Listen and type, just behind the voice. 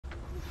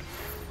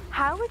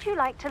how would you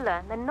like to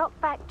learn the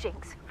knockback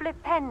jinx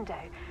Flipendo?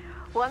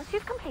 Once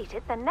you've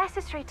completed the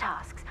necessary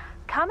tasks,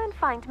 come and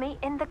find me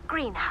in the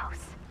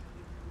greenhouse.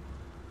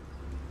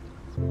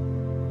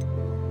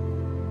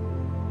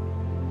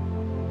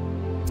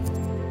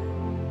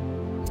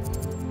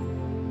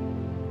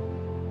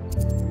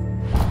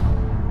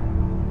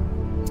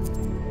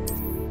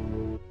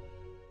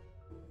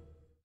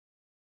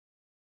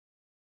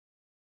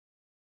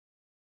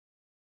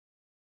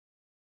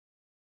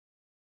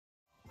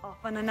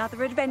 Off on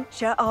another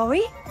adventure, are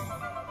we?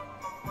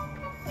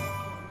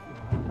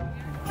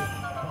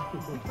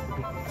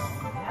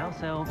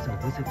 House elves are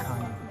wizard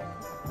kind.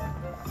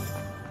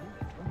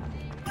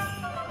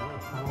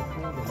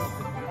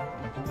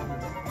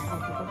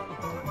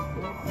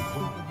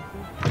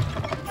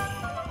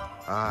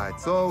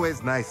 It's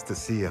always nice to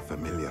see a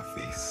familiar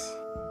face.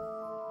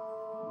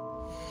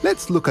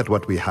 Let's look at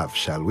what we have,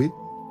 shall we?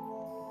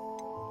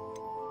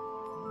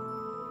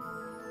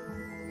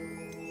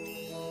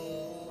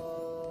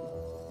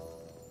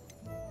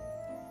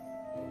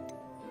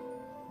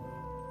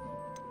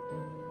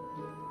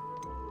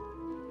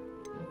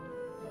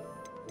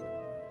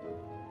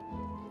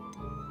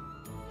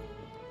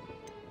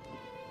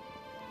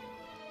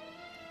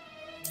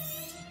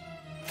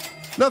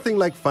 Nothing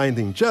like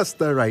finding just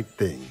the right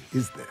thing,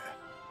 is there?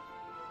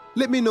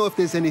 Let me know if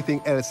there's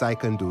anything else I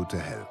can do to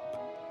help.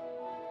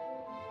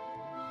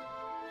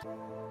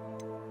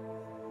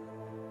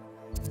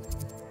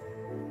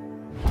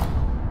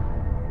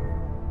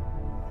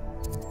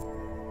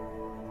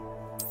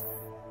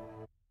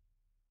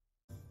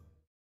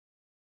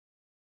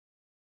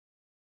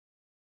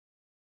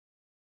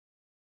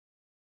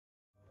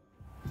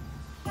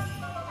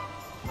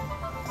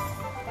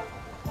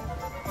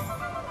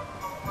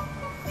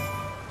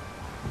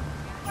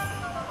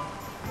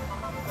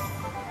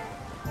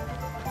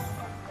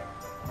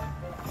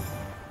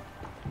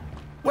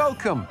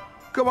 Welcome.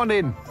 Come on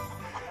in.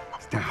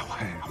 Now,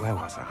 where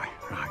was I?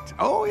 Right.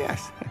 Oh,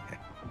 yes.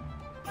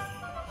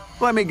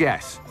 Let me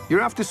guess.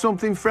 You're after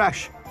something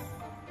fresh.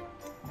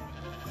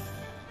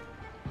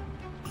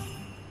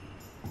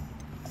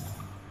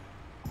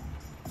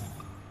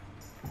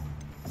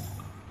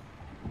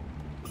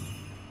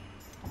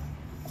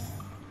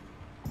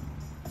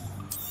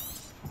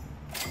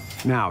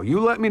 Now, you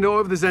let me know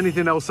if there's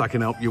anything else I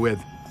can help you with.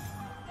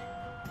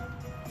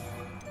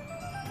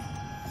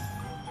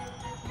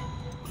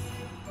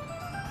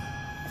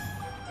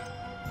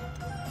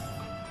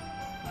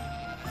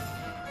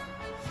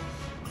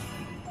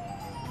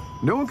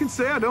 No one can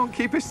say I don't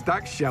keep a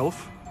stacked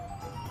shelf.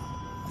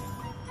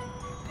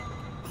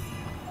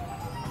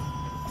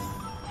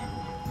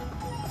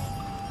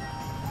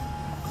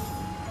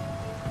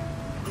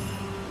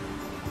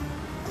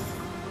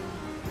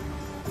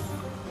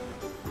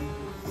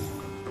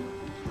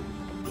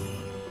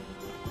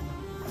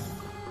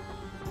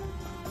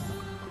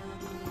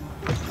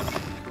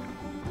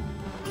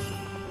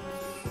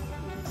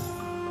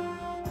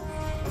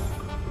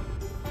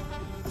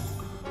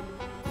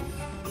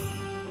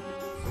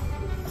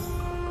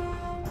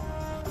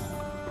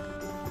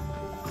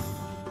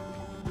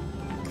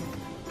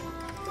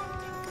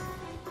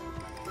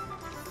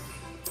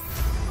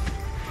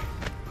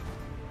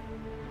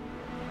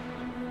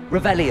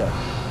 Revelio.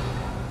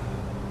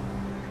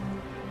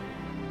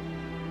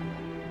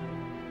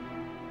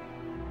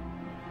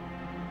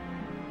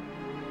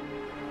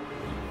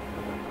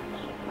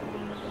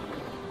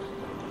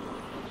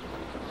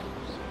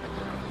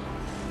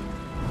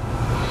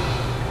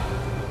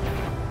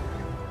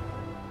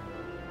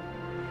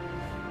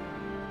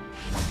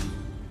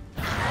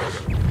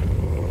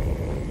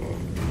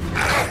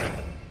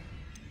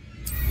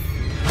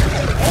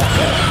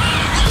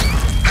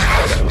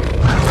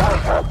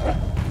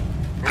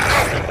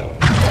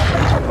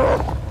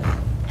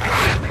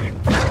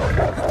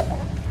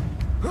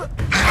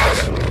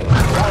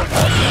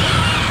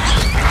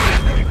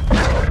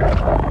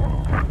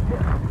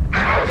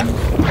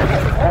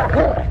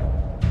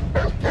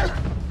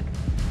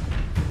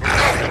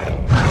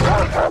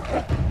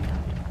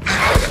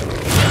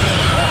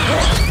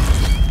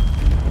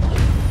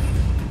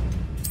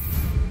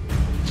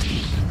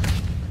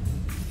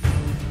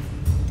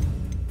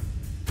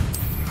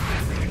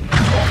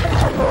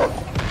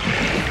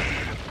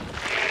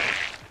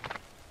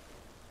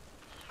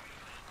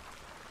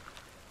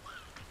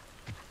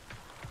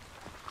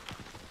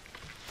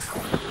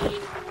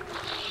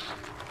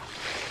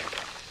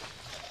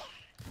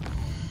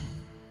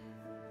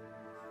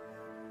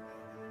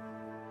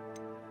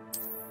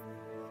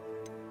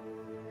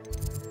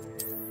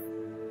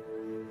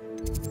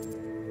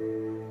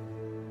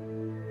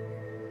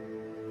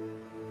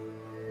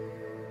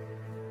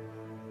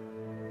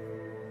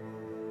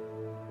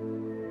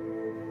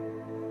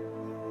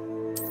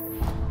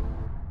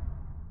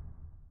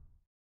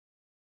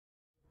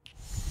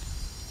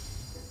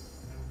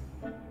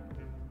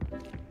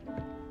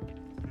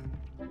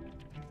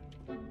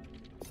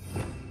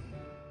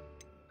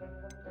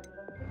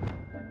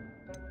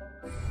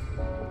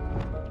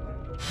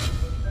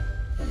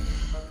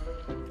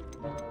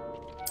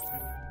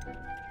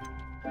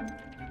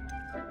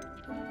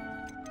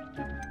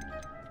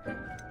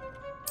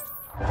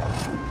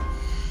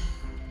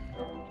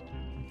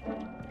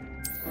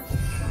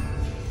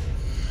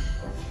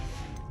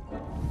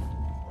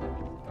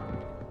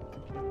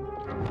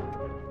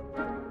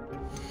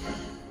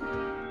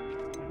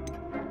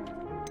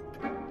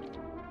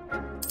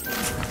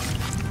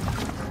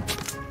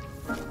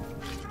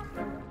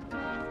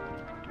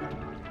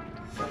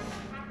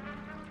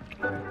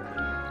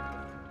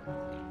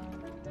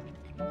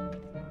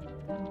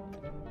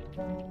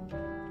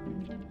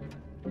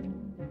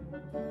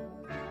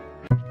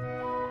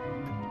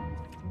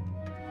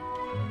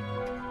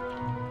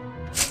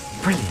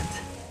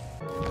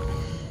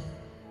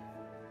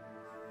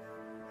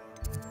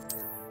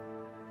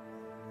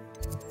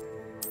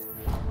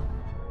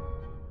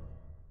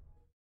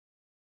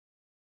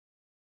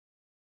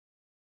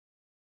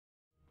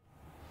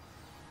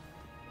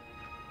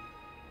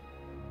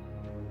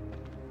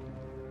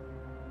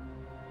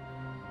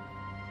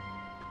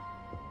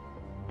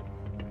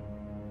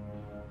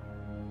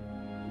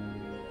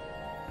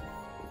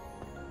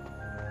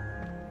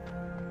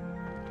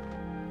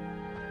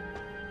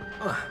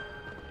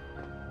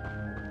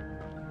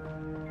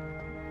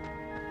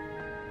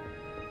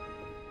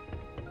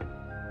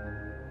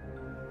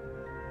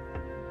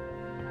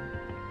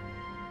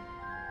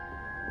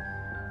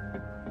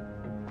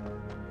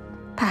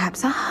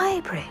 Perhaps a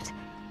hybrid.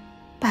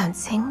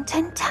 Bouncing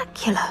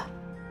tentacular.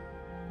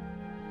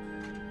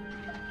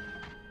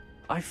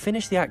 I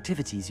finished the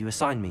activities you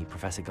assigned me,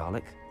 Professor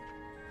Garlick.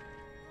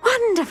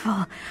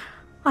 Wonderful!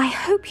 I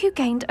hope you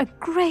gained a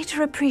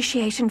greater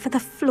appreciation for the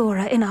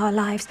flora in our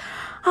lives.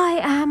 I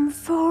am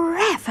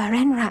forever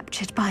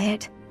enraptured by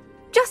it.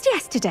 Just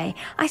yesterday,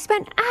 I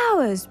spent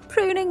hours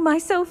pruning my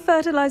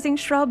self-fertilizing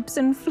shrubs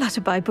and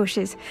flutterby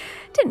bushes.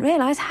 Didn't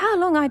realize how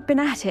long I'd been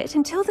at it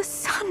until the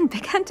sun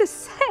began to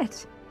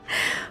set.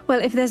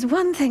 Well, if there's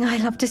one thing I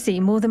love to see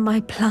more than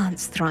my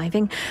plants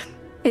thriving,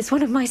 it's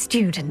one of my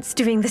students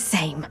doing the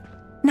same.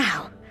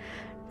 Now,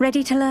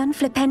 ready to learn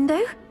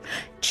Flipendo?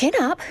 Chin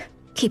up,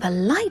 keep a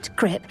light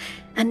grip,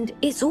 and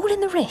it's all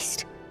in the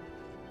wrist.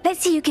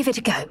 Let's see you give it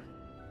a go.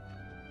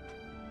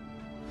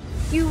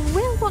 You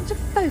will want to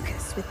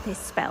focus with this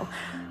spell.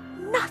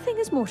 Nothing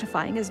as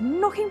mortifying as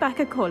knocking back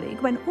a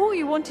colleague when all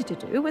you wanted to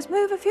do was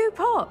move a few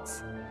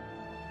pots.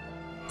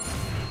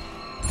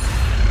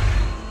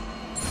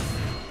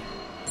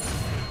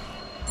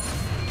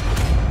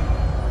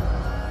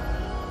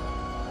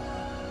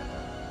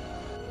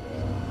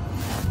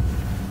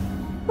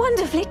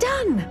 Wonderfully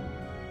done!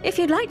 If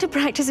you'd like to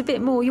practice a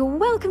bit more, you're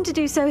welcome to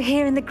do so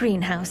here in the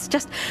greenhouse.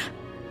 Just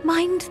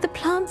mind the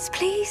plants,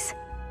 please.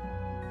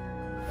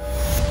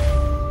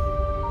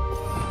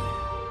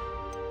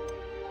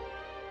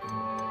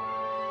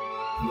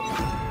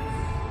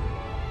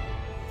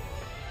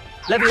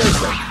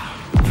 Leviosa!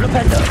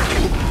 Flipendo!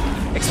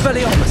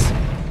 Expelliarmus!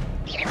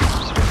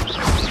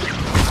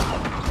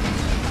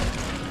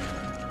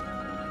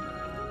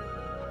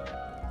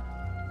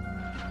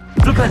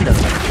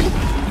 Flipendo!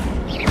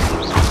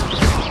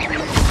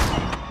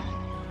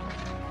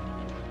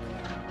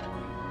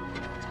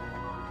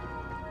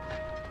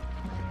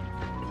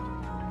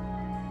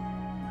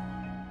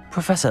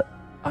 Professor,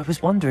 I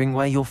was wondering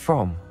where you're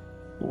from.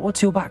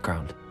 What's your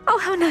background? Oh,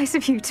 how nice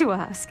of you to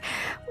ask.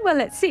 Well,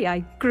 let's see.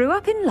 I grew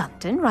up in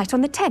London, right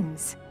on the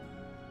Thames.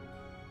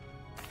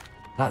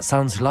 That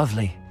sounds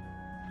lovely.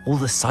 All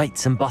the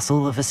sights and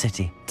bustle of a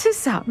city. To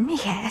some,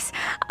 yes.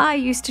 I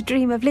used to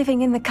dream of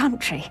living in the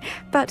country,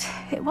 but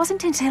it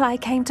wasn't until I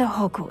came to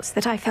Hogwarts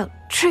that I felt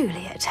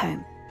truly at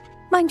home.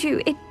 Mind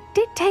you, it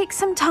did take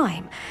some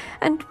time,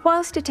 and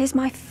whilst it is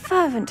my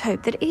fervent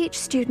hope that each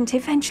student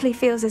eventually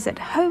feels as at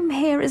home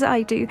here as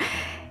I do,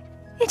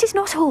 it is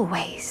not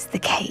always the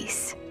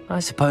case. I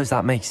suppose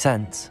that makes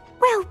sense.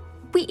 Well,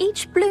 we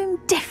each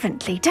bloom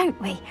differently,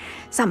 don't we?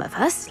 Some of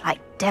us, like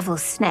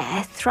Devil's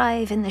Snare,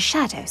 thrive in the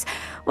shadows,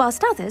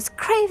 whilst others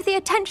crave the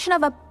attention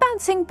of a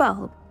bouncing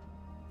bulb.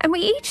 And we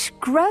each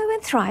grow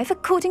and thrive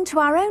according to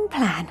our own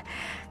plan.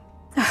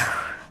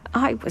 Oh,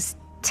 I was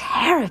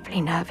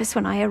terribly nervous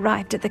when I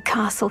arrived at the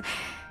castle.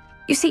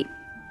 You see,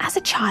 as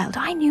a child,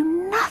 I knew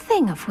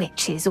nothing of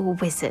witches or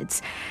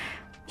wizards.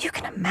 You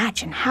can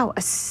imagine how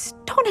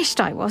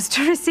astonished I was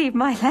to receive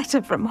my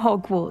letter from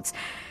Hogwarts.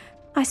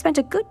 I spent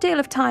a good deal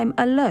of time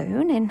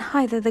alone in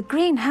either the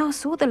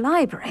greenhouse or the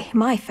library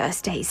my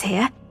first days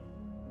here.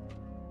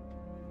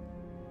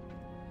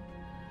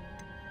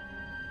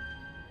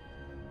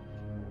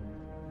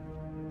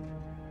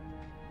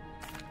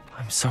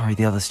 I'm sorry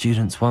the other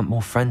students weren't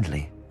more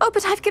friendly. Oh,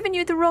 but I've given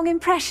you the wrong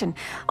impression.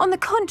 On the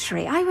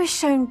contrary, I was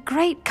shown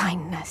great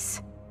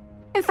kindness.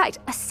 In fact,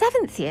 a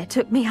 7th year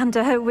took me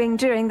under her wing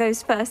during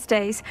those first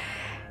days.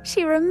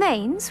 She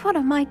remains one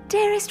of my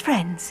dearest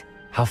friends.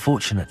 How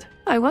fortunate.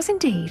 I was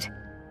indeed.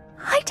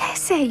 I dare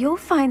say you'll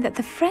find that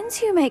the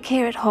friends you make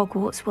here at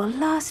Hogwarts will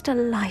last a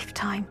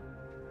lifetime.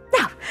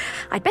 Now,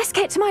 I'd best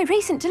get to my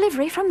recent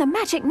delivery from the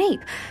Magic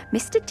Neep.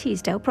 Mr.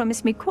 Teasdale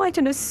promised me quite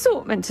an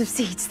assortment of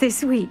seeds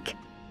this week.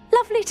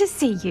 Lovely to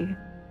see you.